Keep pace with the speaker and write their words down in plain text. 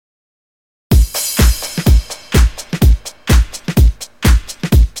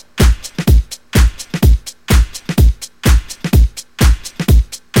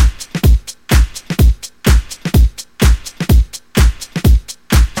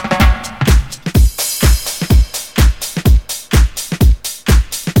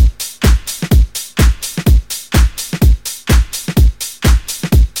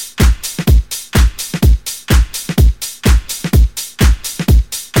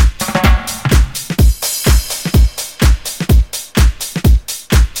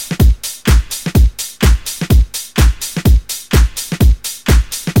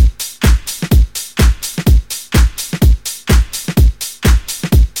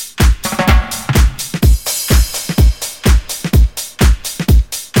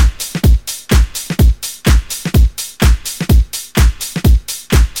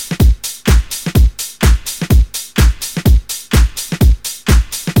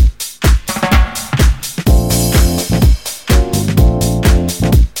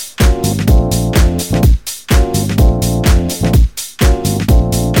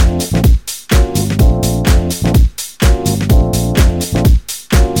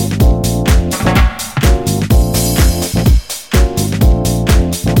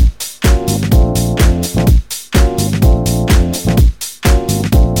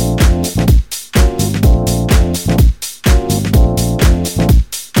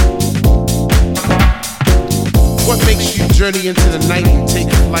journey into the night and take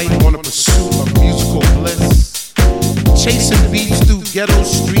flight on a pursuit of musical bliss. Chasing beats through ghetto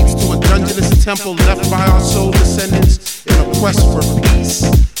streets to a dungeonous temple left by our soul descendants in a quest for peace,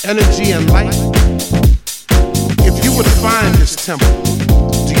 energy, and light. If you were to find this temple,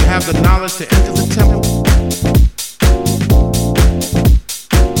 do you have the knowledge to enter the temple?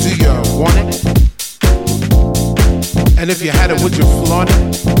 Do you want it? And if you had it, would you flaunt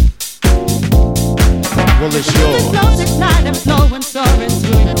it? Well, it's yours. The flows ignite and flow and soar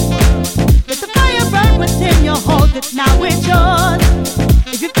into the world. Let the fire burn within you, hold it, now it's yours.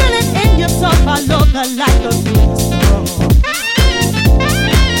 If you feel it in your soul, follow the light of this world.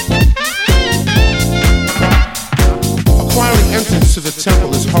 Acquiring entrance to the temple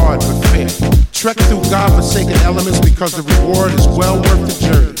is hard but fair. Trek through God-forsaken elements because the reward is well worth the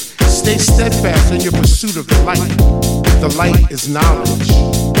journey. Stay steadfast in your pursuit of the light. The light is knowledge.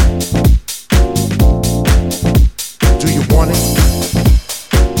 Do you want it?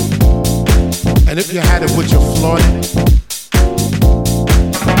 And if you had it, would you flaunt it?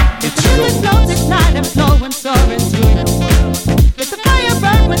 It's yours. The flows ignite and flow and soar into the world. Let the fire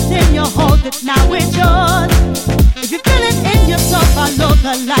burn within you, hold it, now it's yours. If you feel it in your soul, follow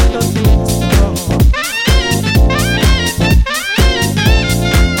the light of this world.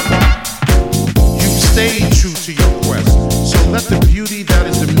 Stay true to your quest. So let the beauty that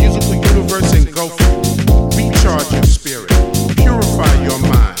is the musical universe engulf you. Recharge your spirit, purify your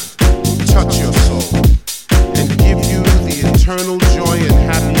mind, touch your soul, and give you the eternal joy and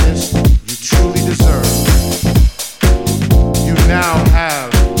happiness you truly deserve. You now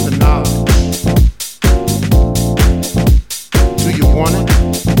have the knowledge. Do you want it?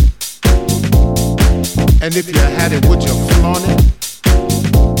 And if you had it, would you flaunt it?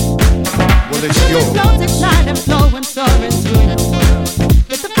 Well, it's yours. The flows ignite and flow and soar into the world.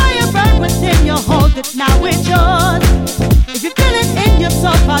 Let the fire burn within you, hold it, now it's yours. If you feel it in your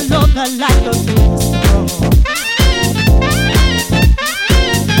soul, follow the light of this world.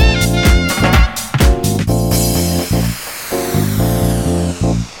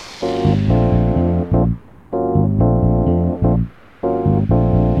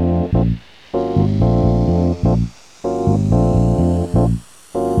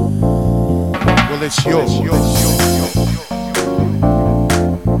 It's yours.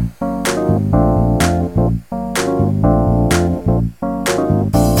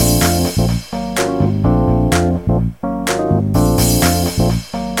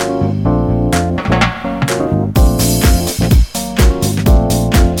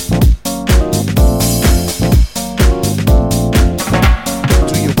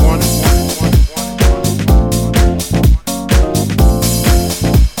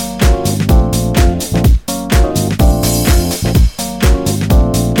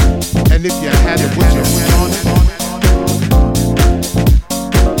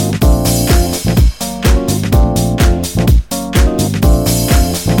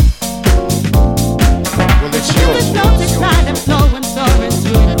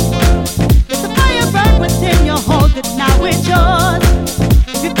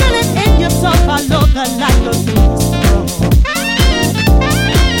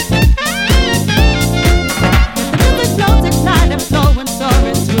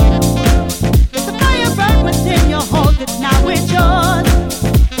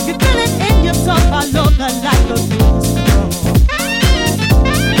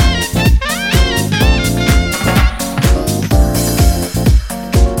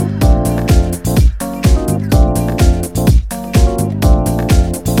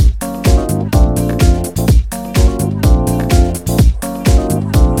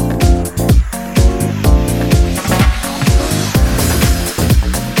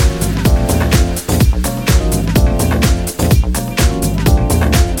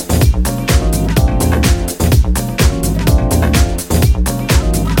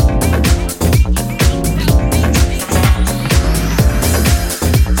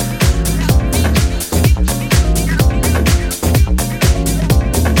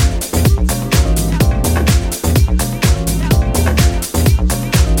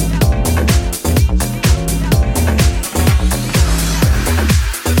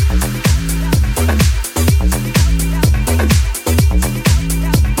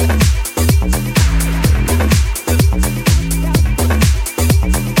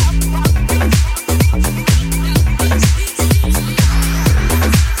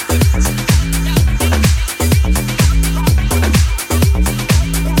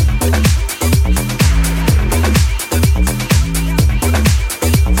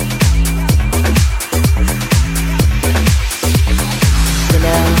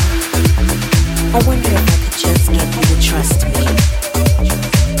 I wonder if I could just get you to trust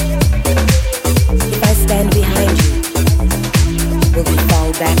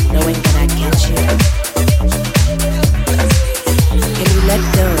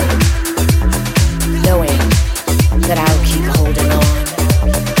knowing that I'll keep holding on.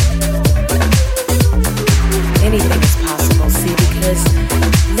 Anything is possible, see, because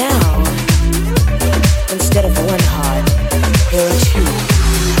now, instead of one heart, there are two.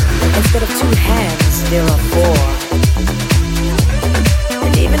 Instead of two hands, there are four.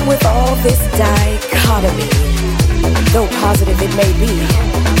 And even with all this dichotomy, though positive it may be,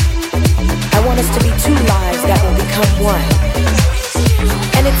 I want us to be two lives that will become one.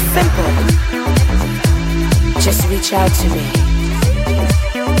 And it's simple. Just reach out to me.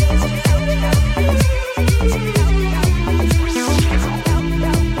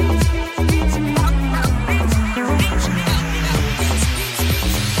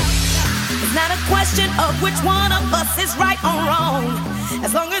 It's not a question of which one of us is right or wrong.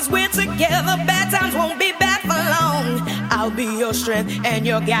 As long as we're together, bad times won't be bad for long. I'll be your strength and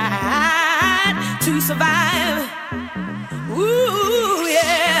your guide to survive. Ooh,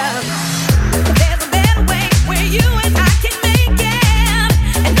 yeah. There's a better way where you and I can make it,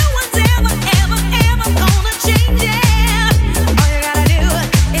 and no one's ever, ever, ever gonna change it. All you gotta do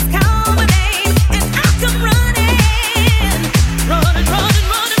is call my name, and I'll come running. Running, running,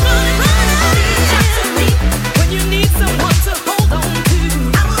 running, running, running. Reach out to me when you need someone to hold on to.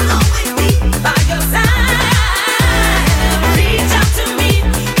 I will always be by your side. Reach out to me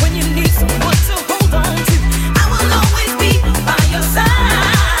when you need someone to hold on to. I will always be by your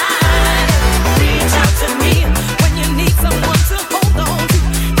side.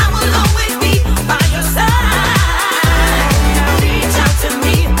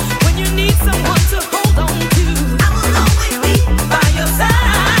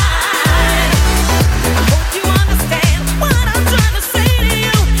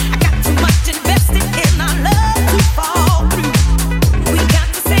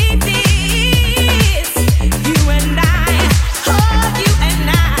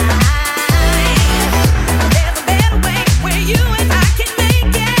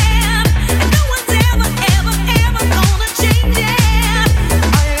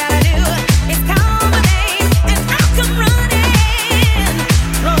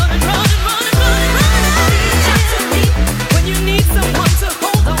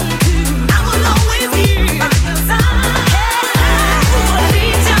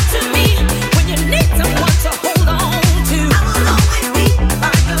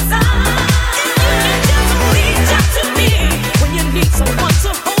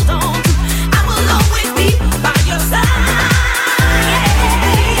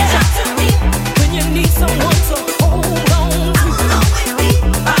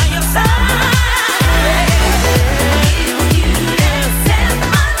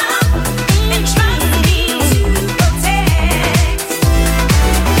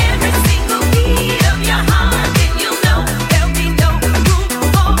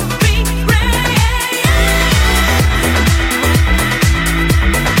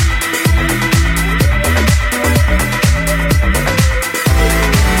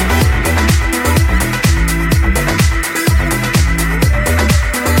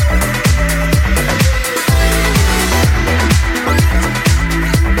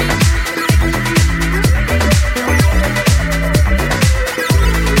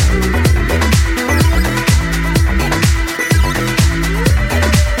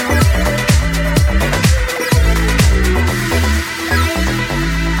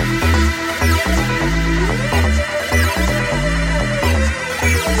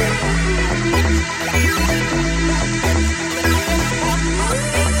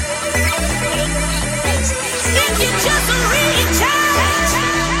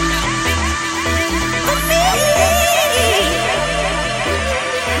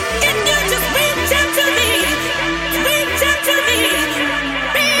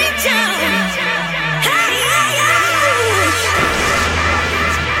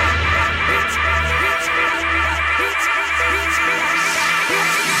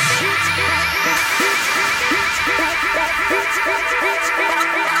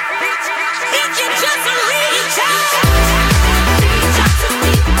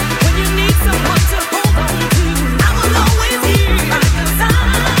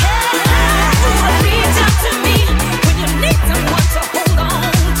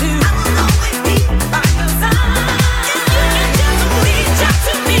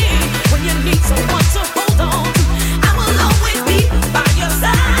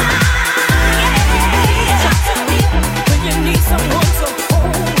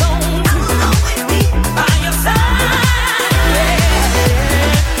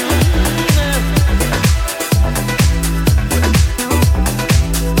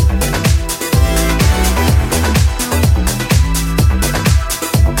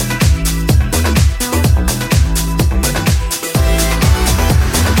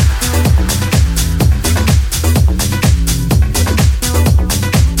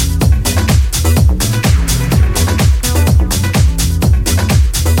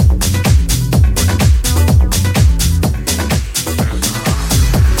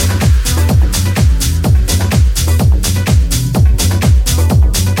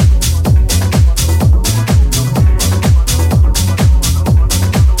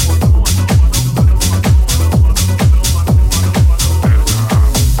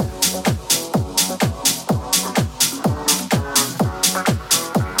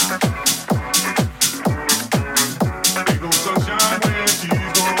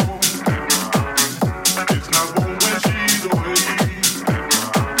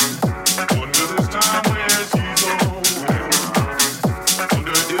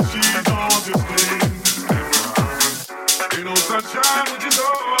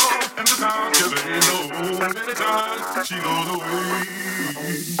 Anytime she goes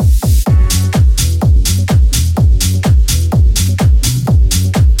away.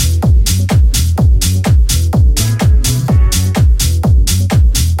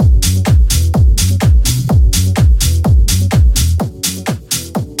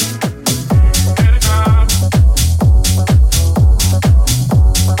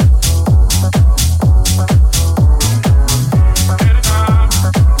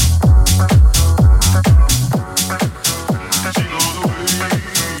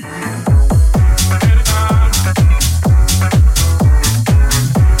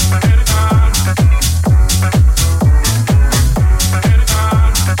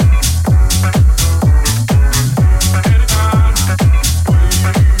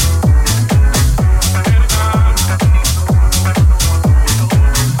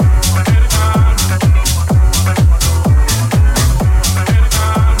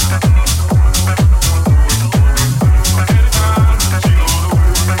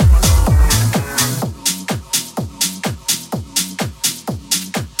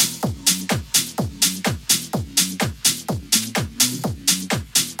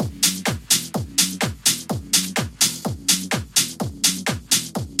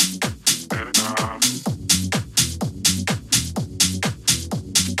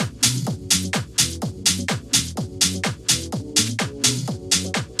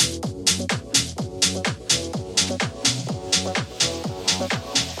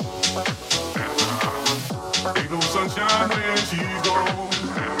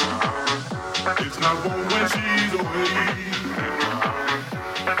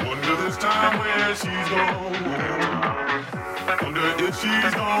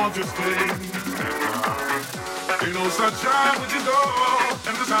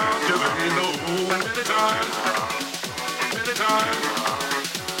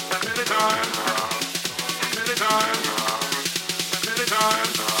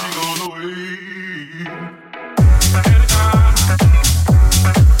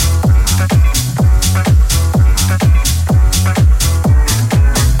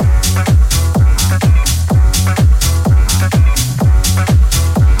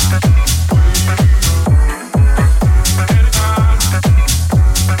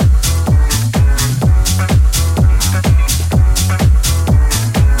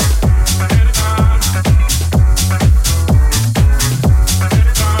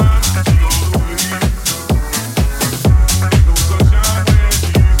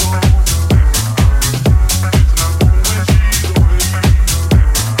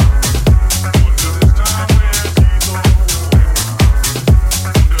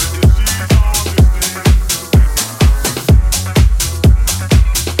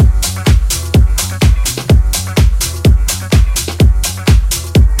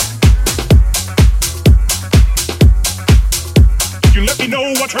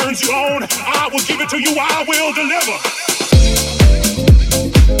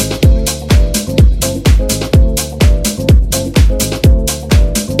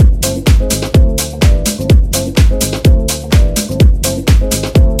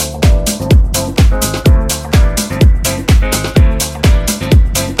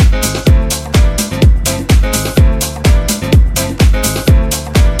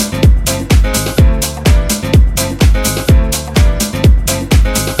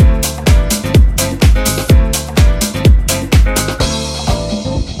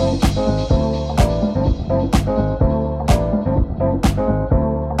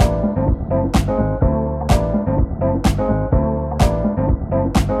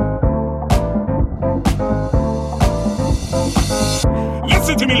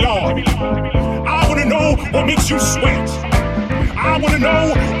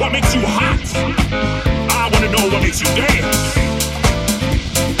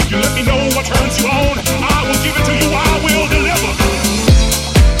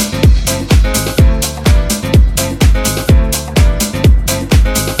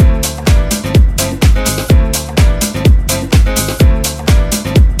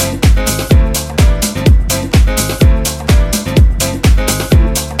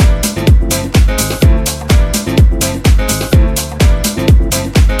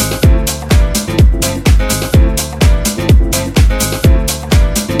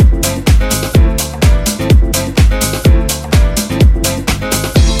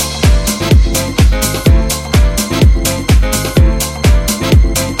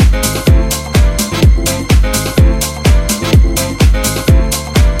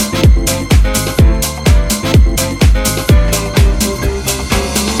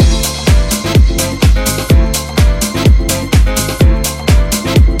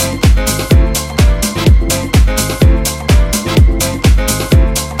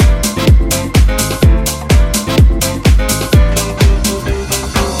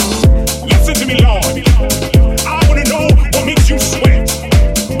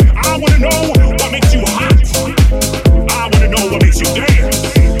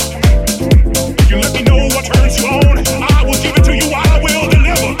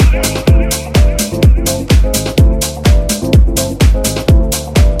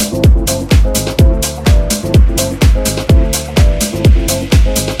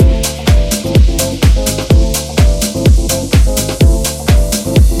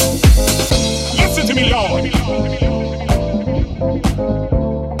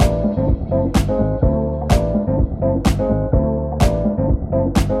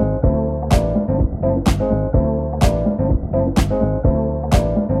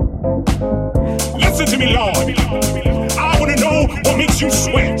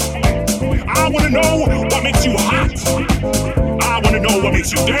 know what makes you hot. I wanna know what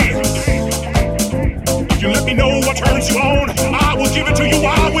makes you dance. If you let me know what turns you on, I will give it to you,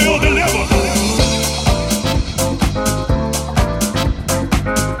 I will deliver.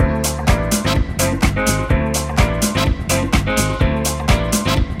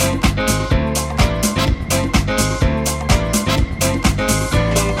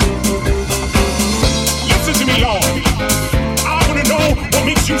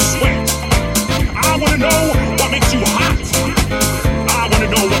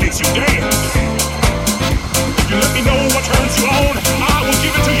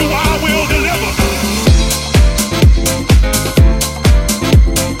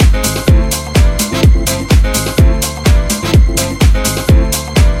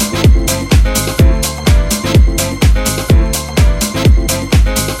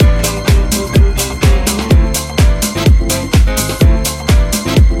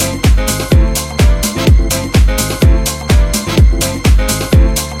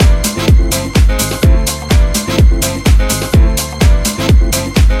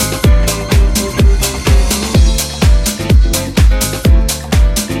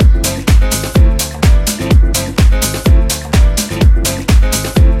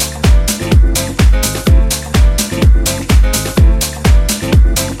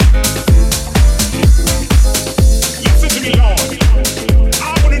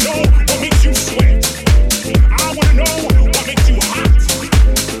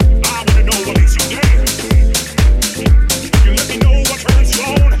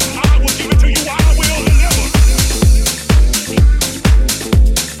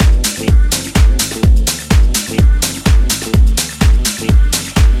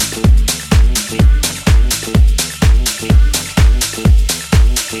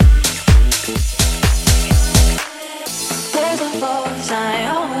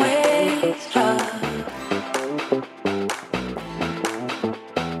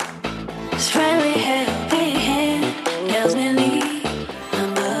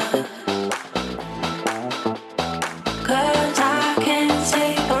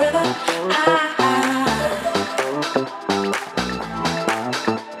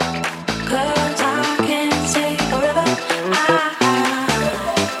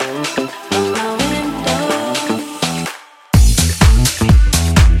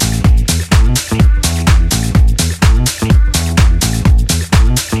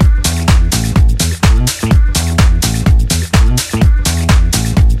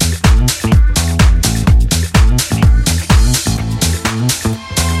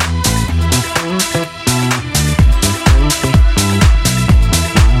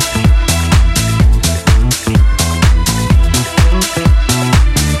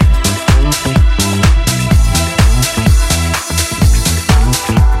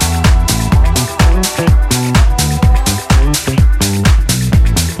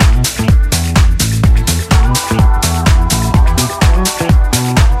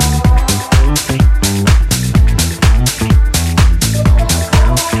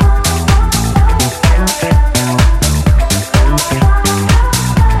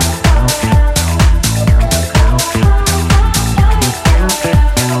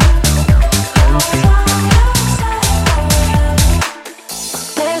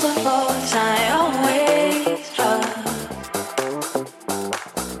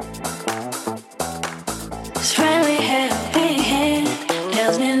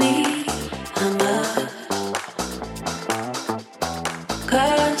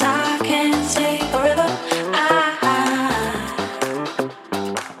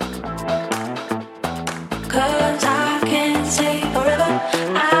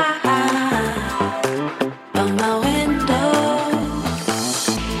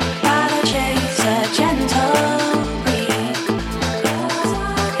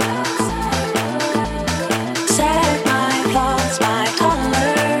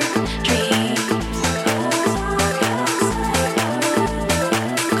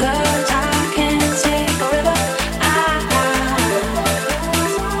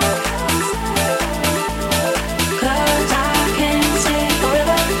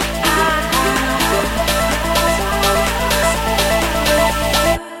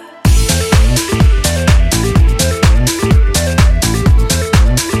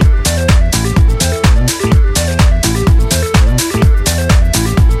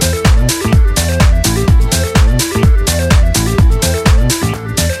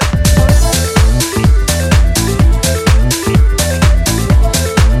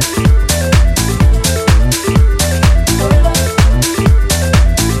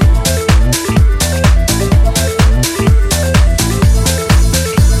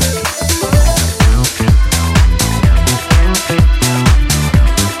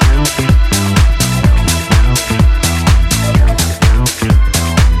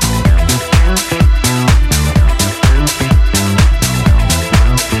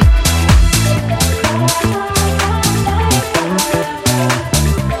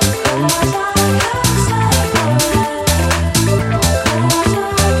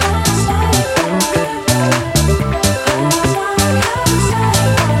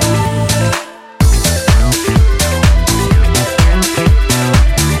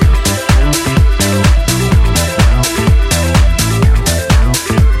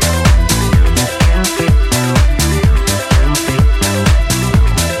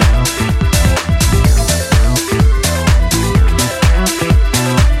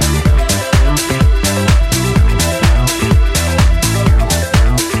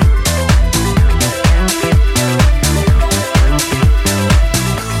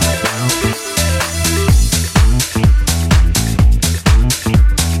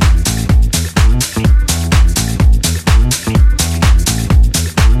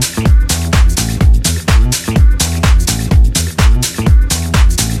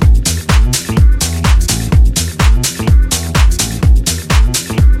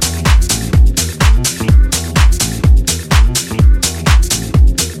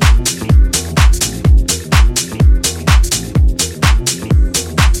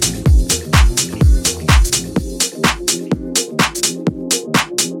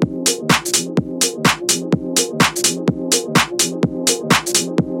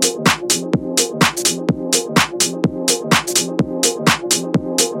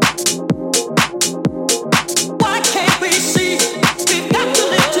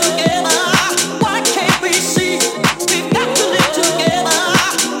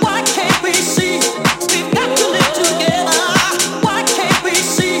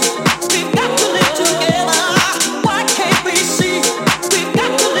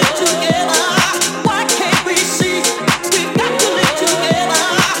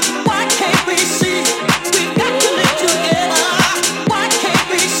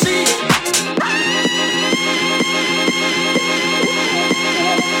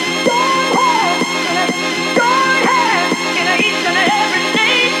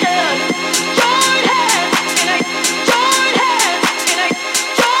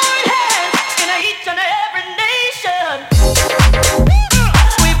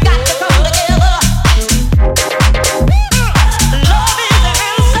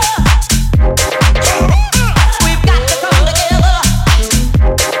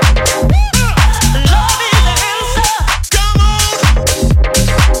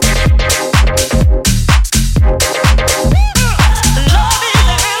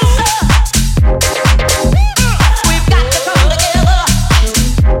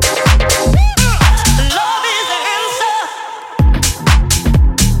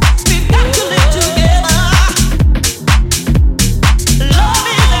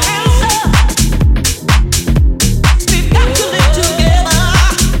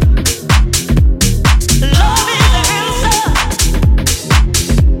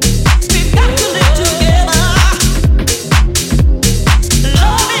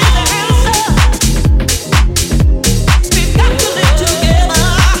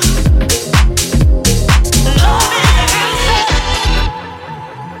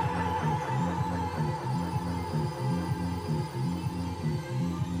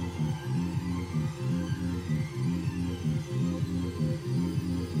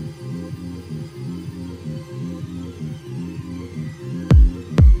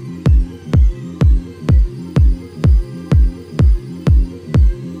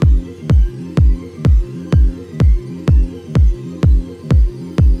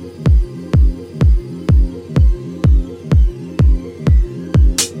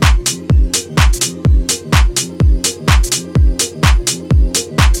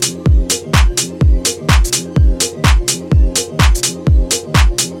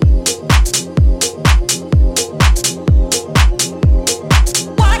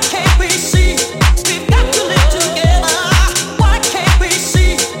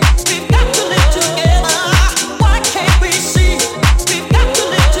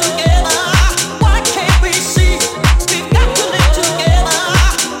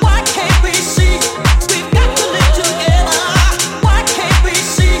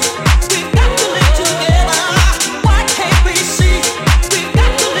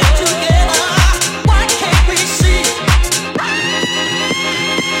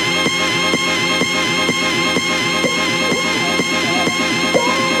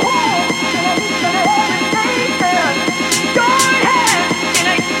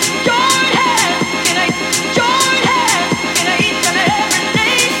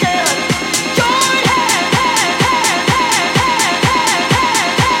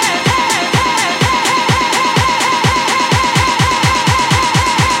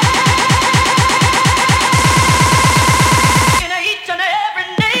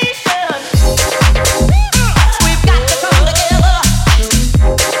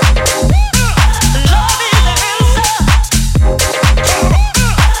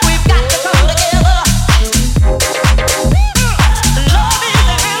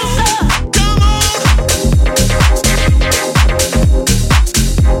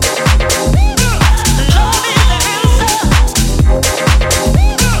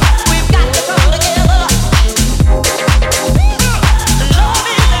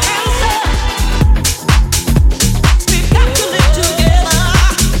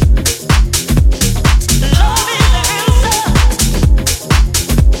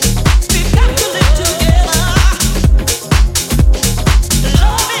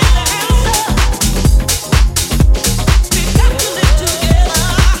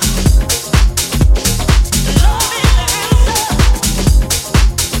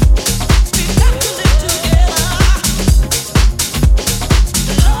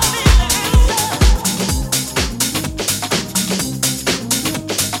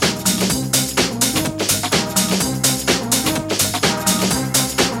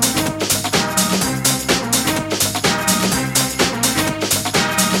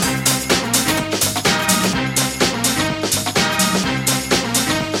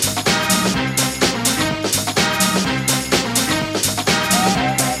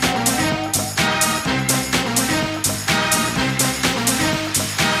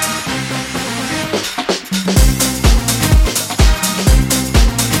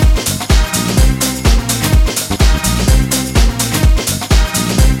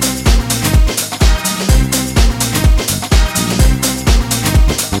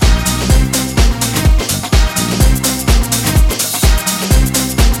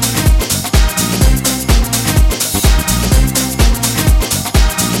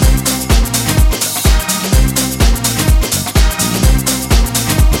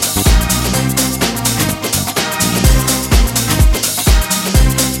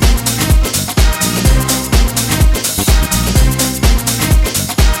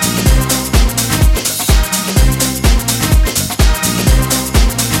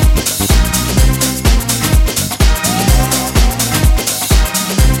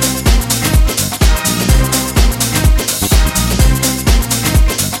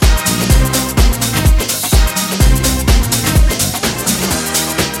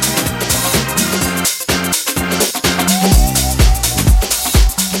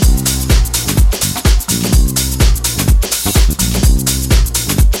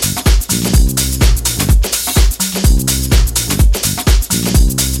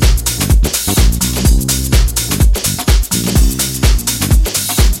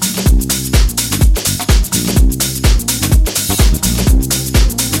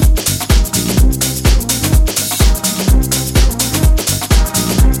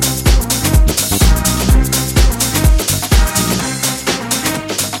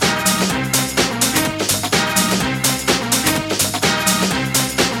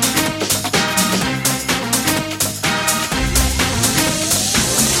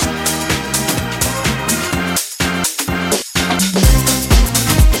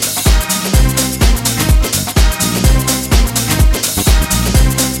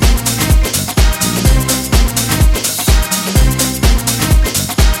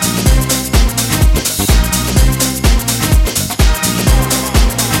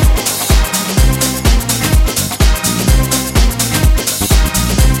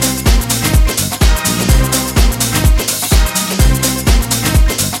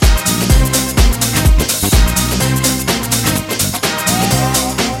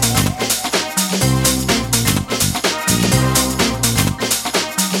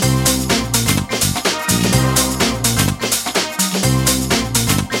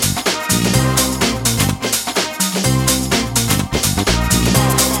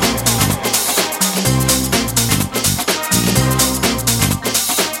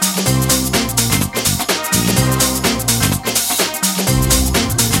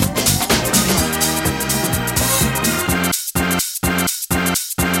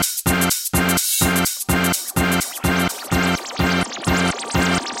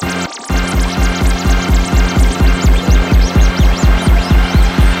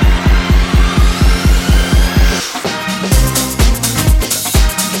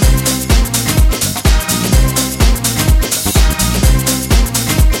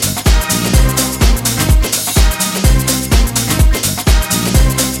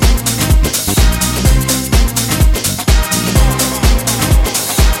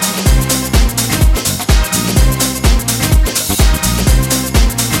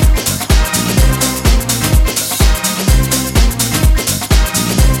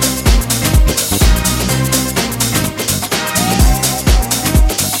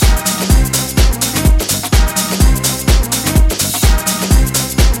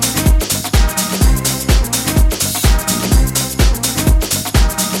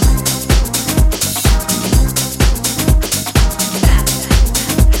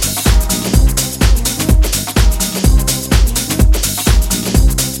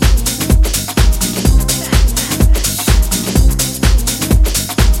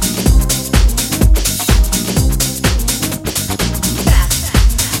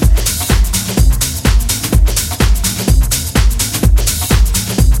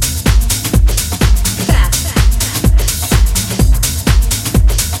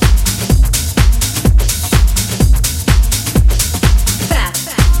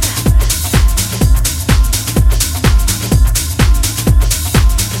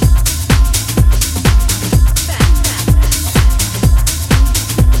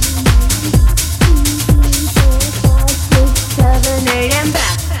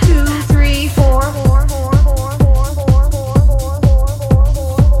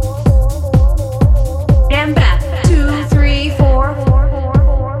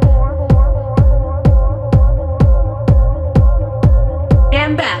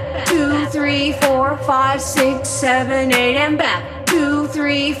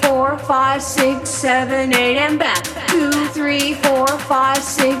 3, 4, 5, 6, 7, 8, and back. 2, 3, 4, 5,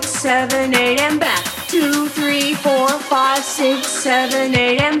 6, 7, 8, and back. 2, 3, 4, 5, 6, 7,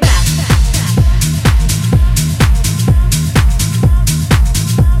 8, and back.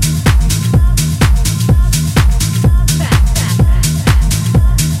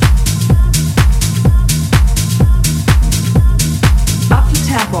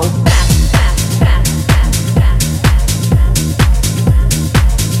 Tempo.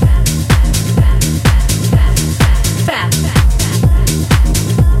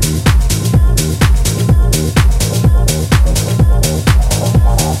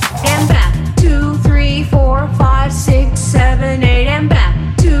 And back. 2, 3, 4, 5, 6, 7, 8, and back.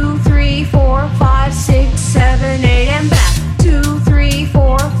 2, 3, 4, 5, 6, 7, 8, and back. 2, 3,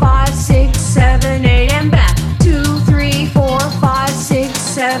 4, 5, 6, 7, 8, and back. 2, 3, 4, 5, 6,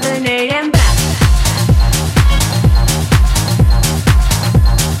 7, 8, and back.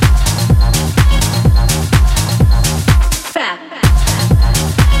 Back.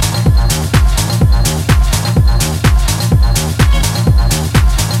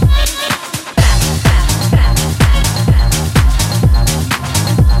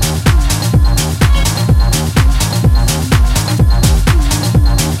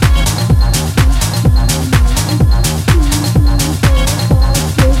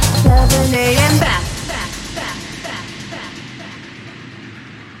 7, 8, and back.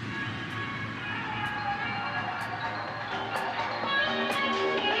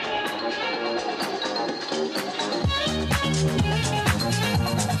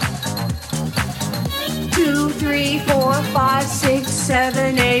 2, 3, 4, 5, 6, 7,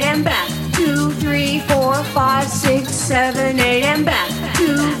 8, and back. 2, 3, 4, 5, 6, 7, 8, and back.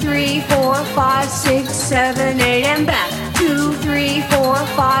 2, 3, 4, 5, 6, 7, 8, and back. 2, 3, 4,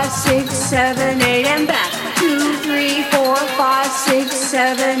 5, 6, 7, 8, and back. 2, 3, 4, 5, 6,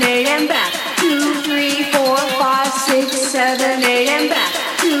 7, 8, and back. 2, 3, 4, 5, 6, 7, 8, and back.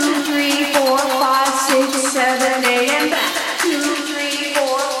 2, 3, 4, 5, 6, 7, 8, and back. 2, 3,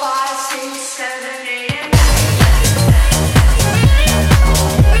 4, 5, 6, 7, 8, and back.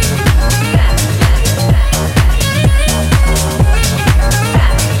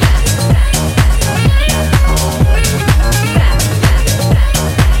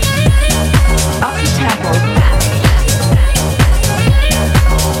 Up the tempo.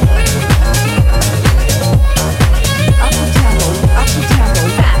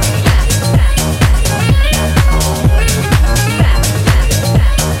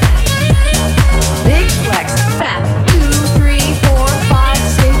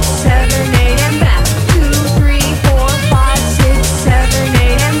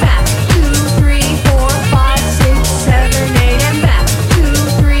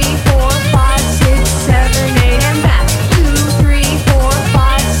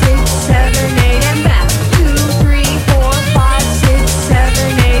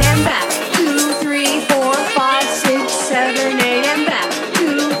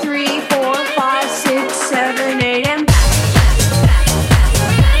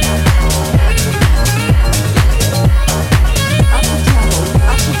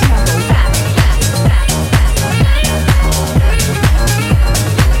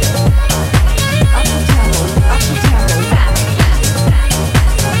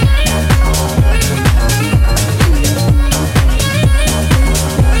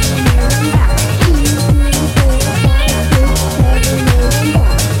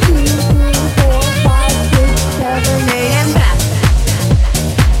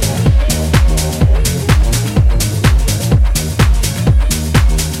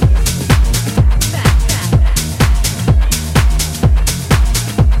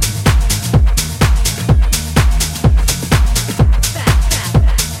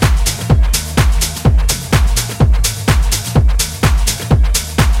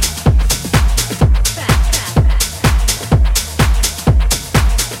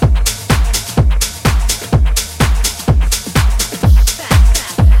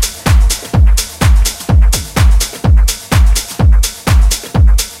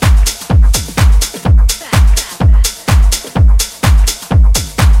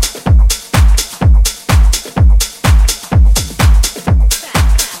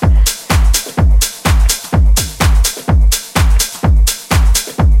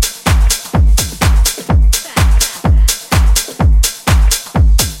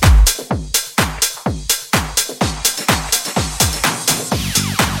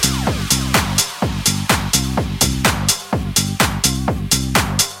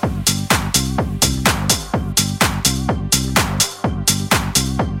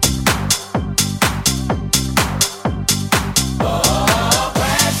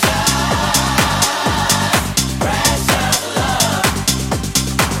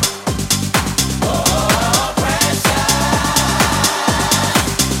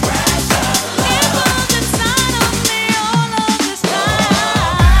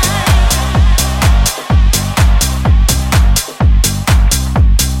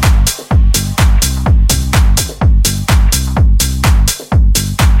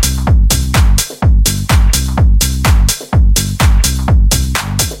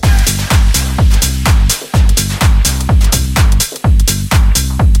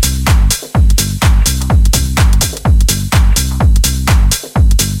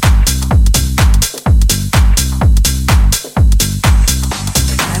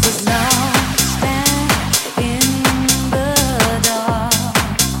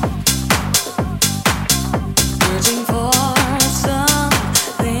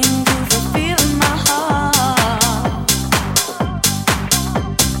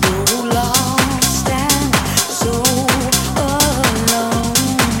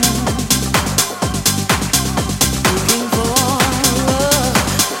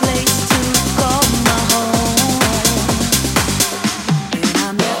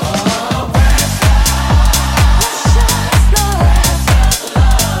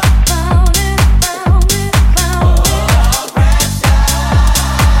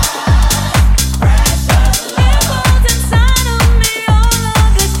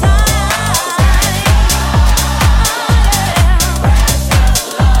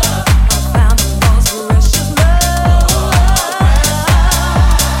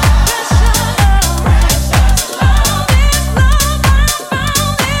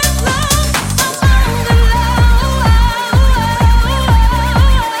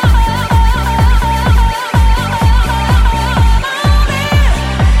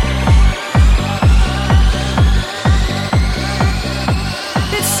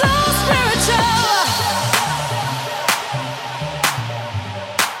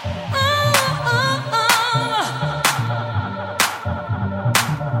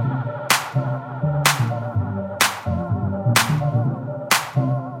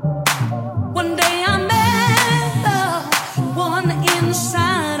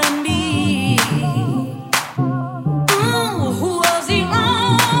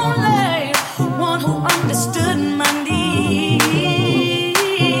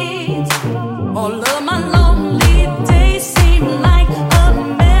 Inside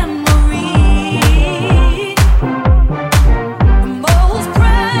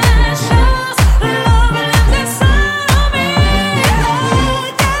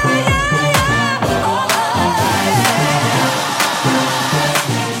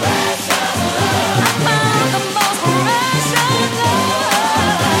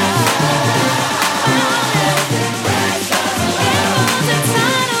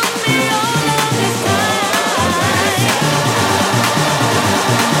of me, all of this time.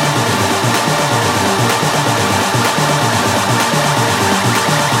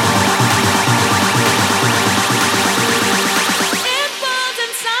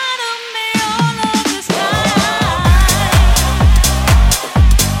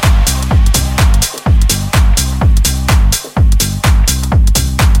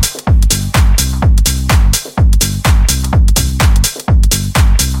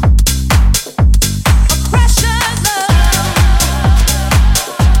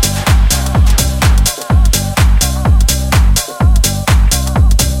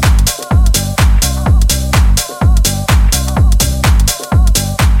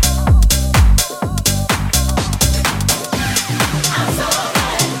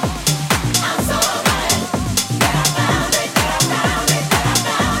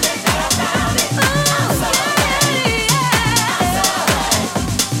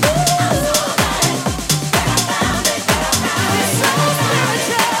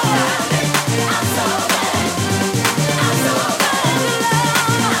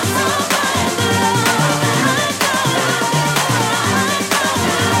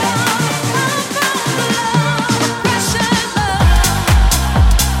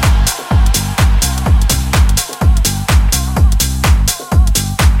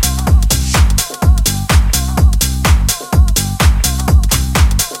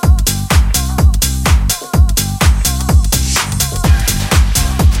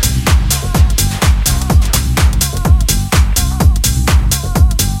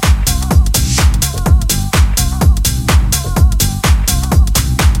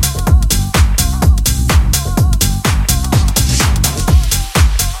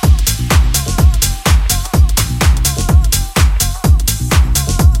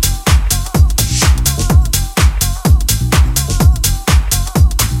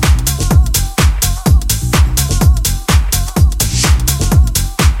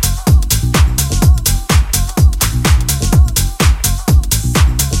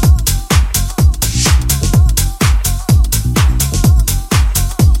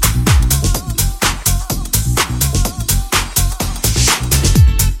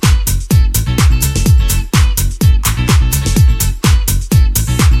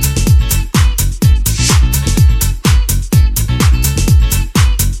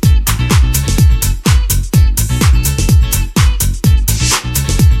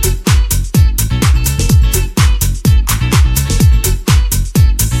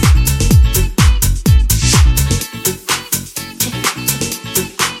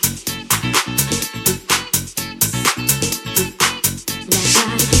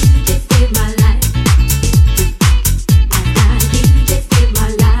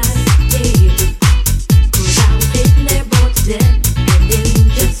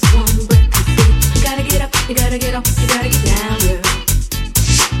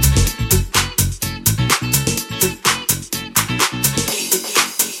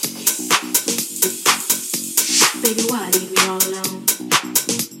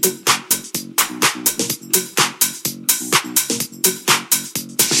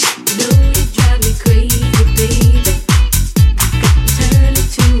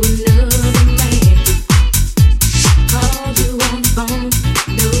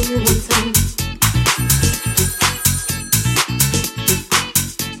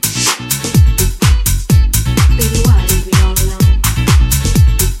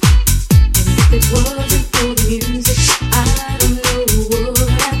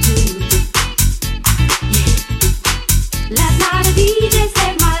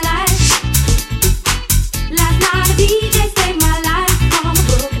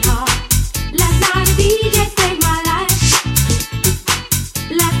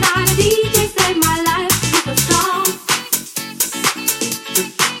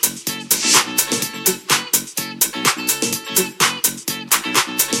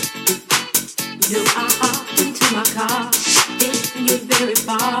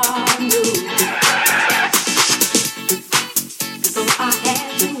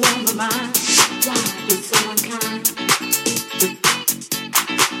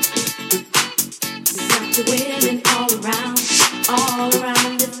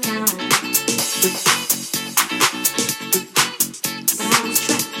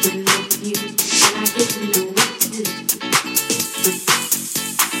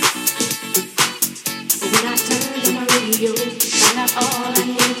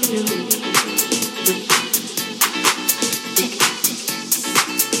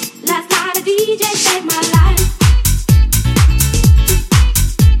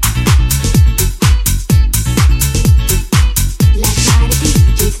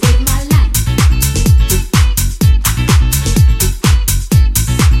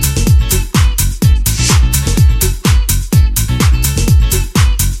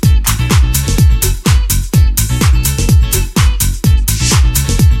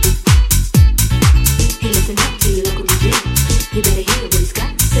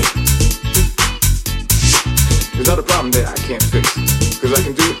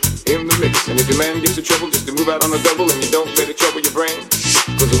 the trouble just to move out on a double, and you don't let it trouble your brain.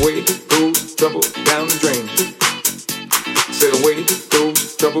 Cause away goes trouble down the drain. Said away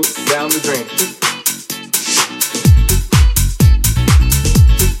goes trouble down the drain.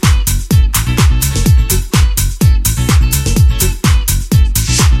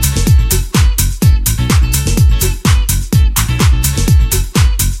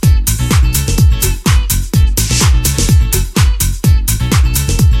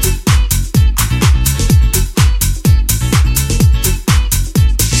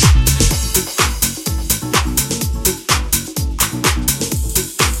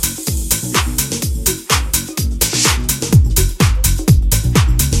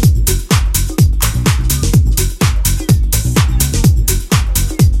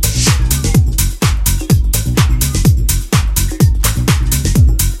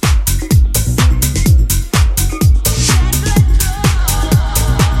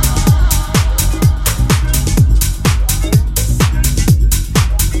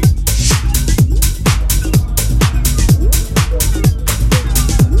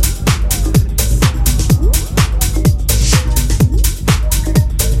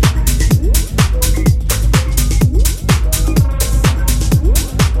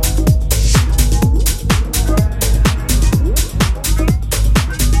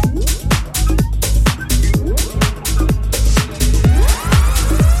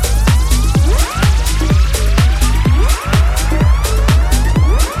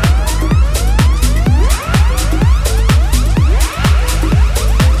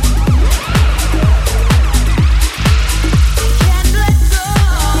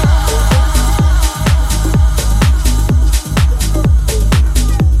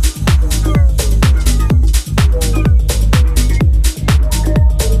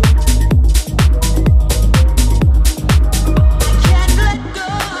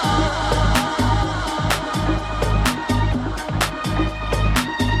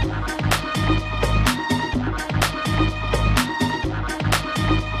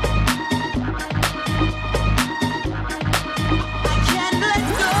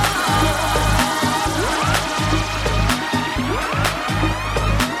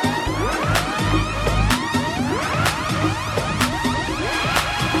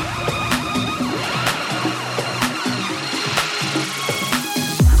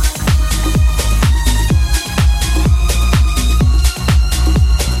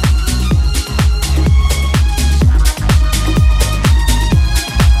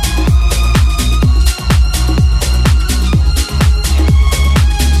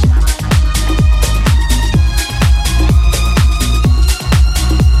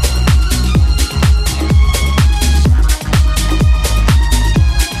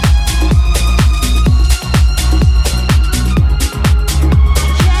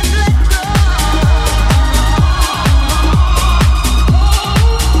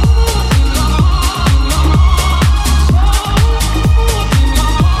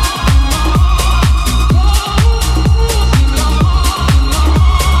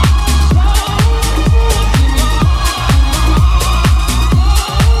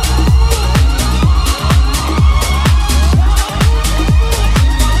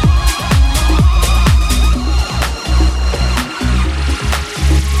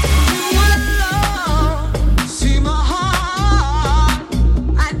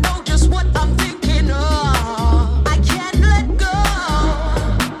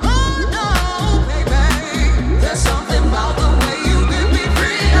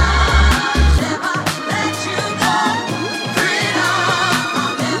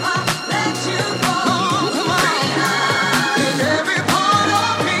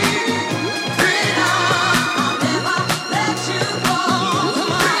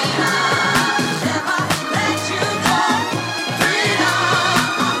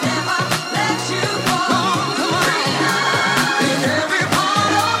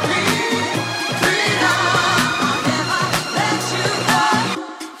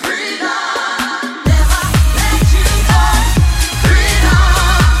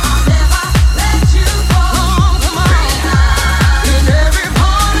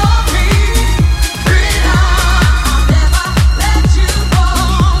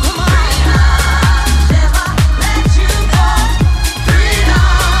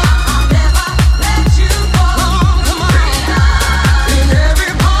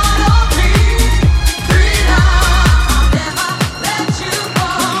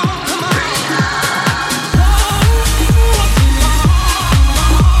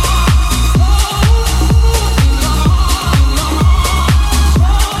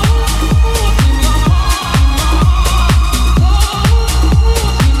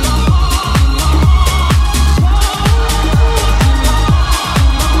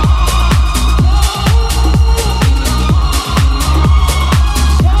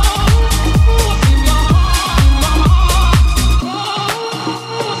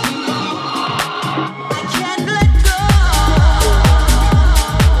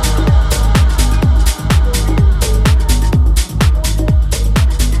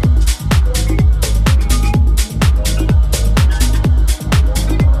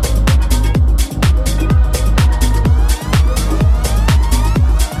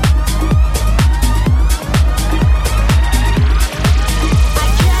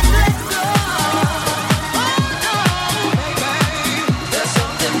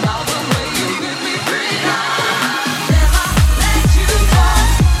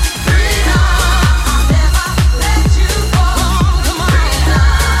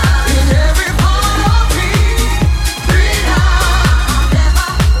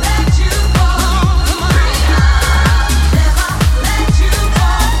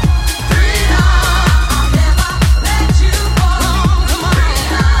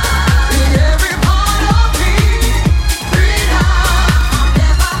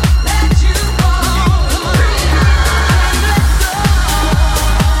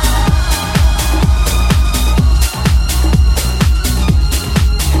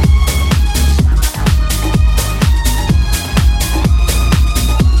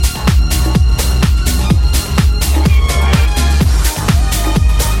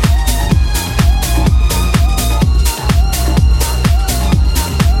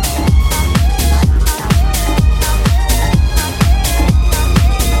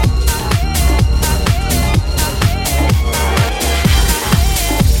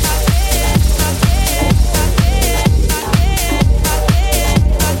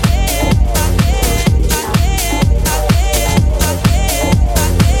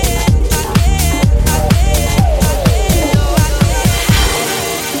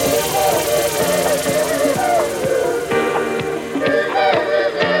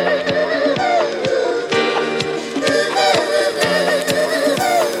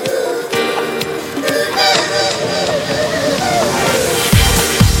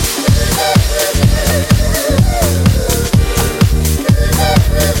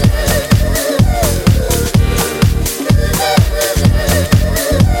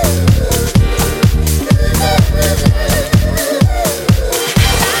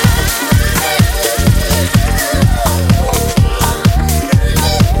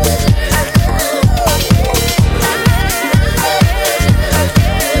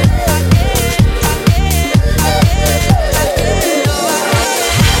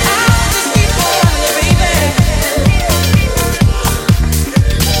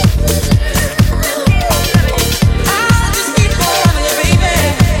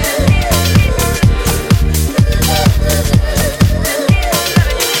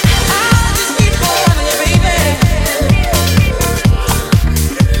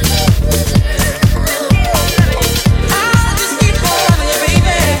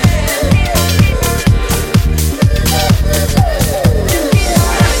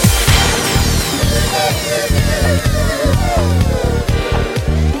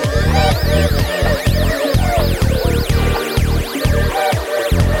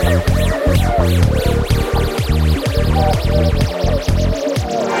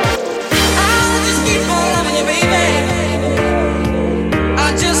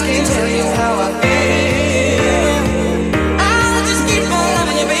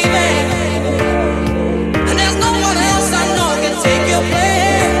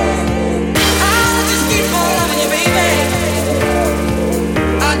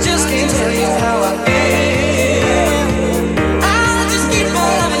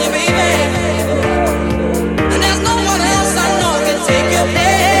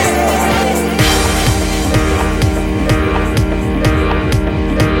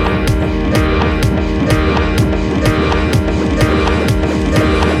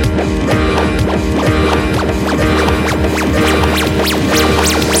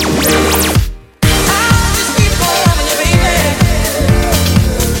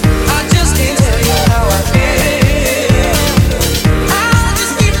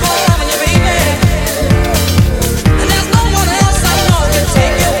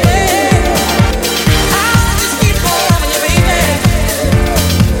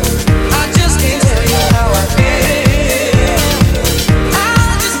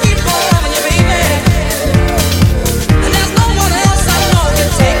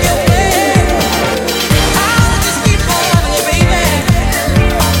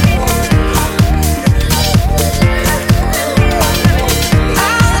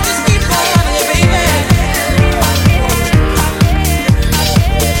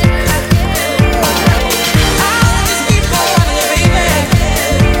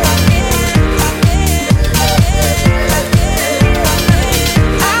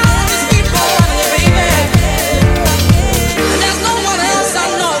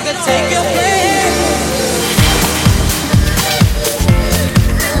 take your